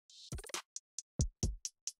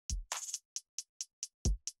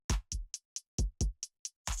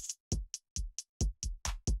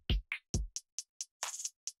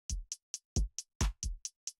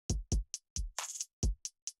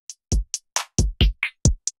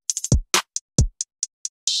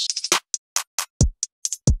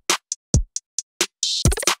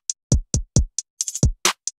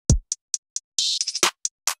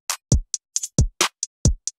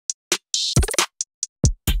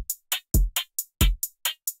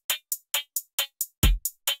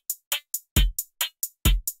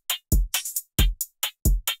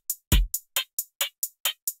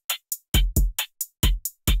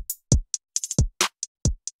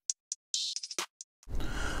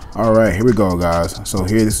All right, here we go, guys. So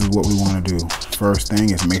here, this is what we want to do. First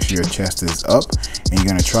thing is make sure your chest is up, and you're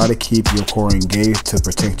going to try to keep your core engaged to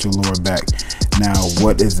protect your lower back. Now,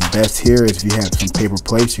 what is the best here is if you have some paper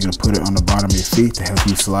plates, you're going to put it on the bottom of your feet to help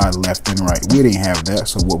you slide left and right. We didn't have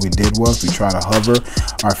that, so what we did was we try to hover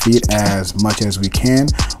our feet as much as we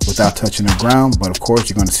can without touching the ground. But of course,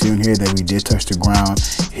 you're going to see in here that we did touch the ground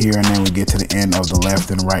here, and then we get to the end of the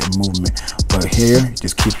left and right movement. But here,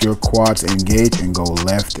 just keep your quads engaged and go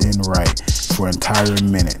left and right for an entire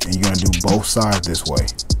minute. And you're going to do both sides this way.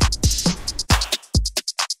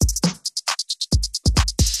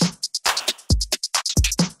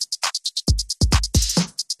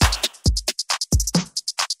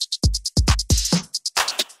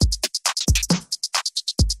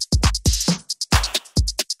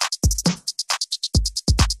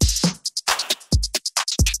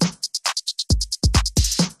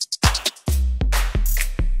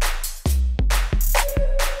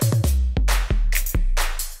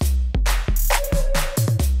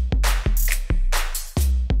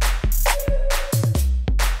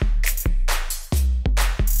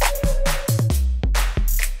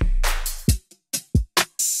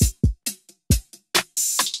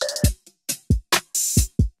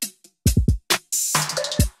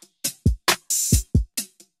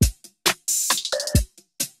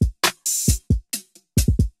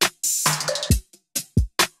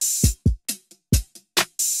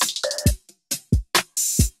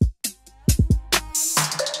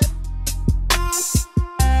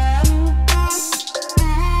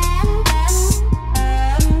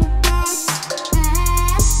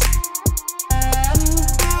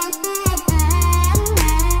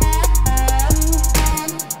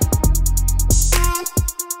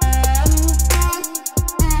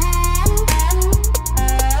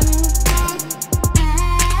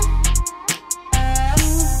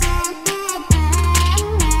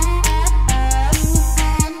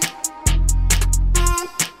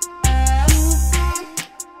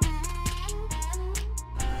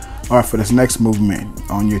 All right, for this next movement,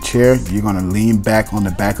 on your chair, you're gonna lean back on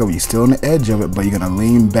the back of it. You're still on the edge of it, but you're gonna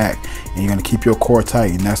lean back and you're gonna keep your core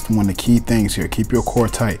tight. And that's one of the key things here, keep your core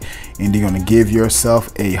tight. And you're gonna give yourself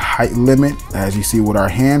a height limit, as you see with our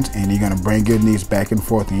hands, and you're gonna bring your knees back and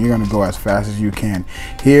forth, and you're gonna go as fast as you can.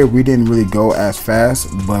 Here, we didn't really go as fast,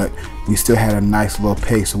 but we still had a nice little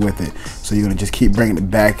pace with it. So you're gonna just keep bringing it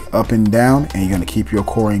back up and down, and you're gonna keep your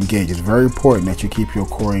core engaged. It's very important that you keep your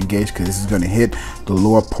core engaged because this is gonna hit the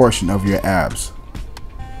lower portion of your abs.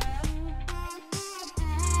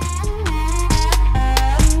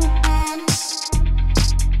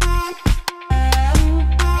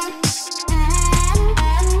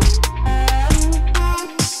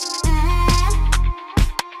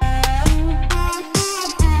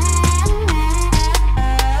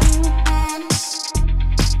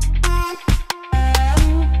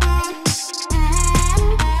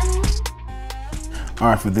 All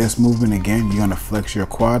right, for this movement, again, you're gonna flex your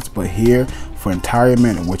quads, but here for an entire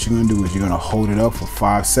minute, what you're gonna do is you're gonna hold it up for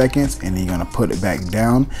 5 seconds, and then you're gonna put it back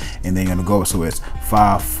down, and then you're gonna go, so it's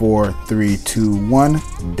 5, 4, 3, 2, 1,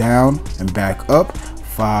 down and back up,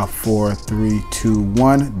 5, 4, 3, 2,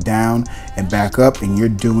 1, down and back up. And you're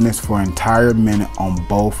doing this for an entire minute on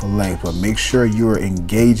both legs, but make sure you're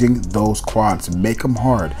engaging those quads, make them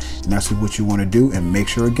hard, and that's what you wanna do. And make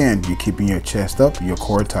sure, again, you're keeping your chest up, your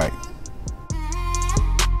core tight.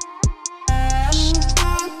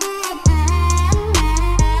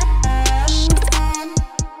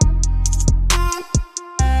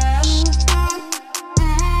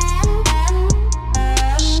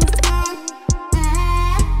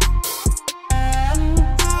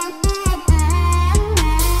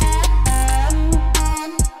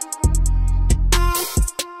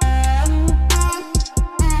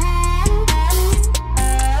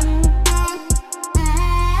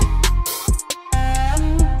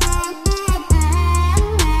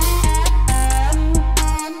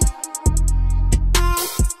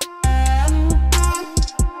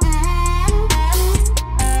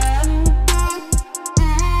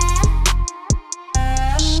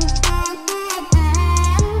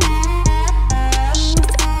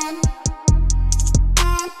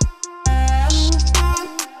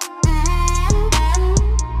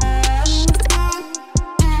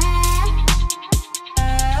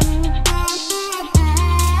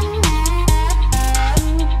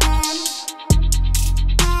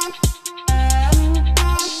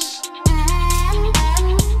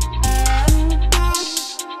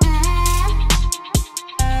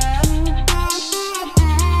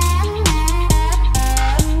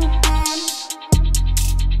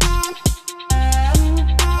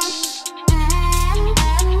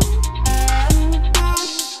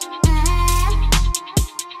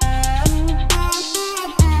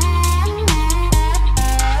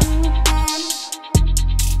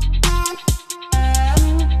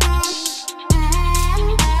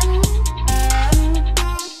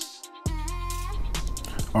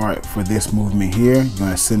 All right, for this movement here, you're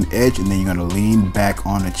gonna sit an edge and then you're gonna lean back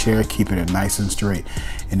on the chair, keeping it nice and straight.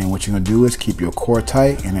 And then what you're gonna do is keep your core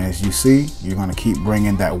tight, and as you see, you're gonna keep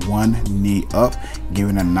bringing that one knee up,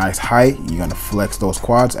 giving a nice height. You're gonna flex those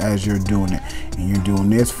quads as you're doing it. And you're doing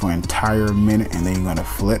this for an entire minute, and then you're gonna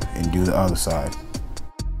flip and do the other side.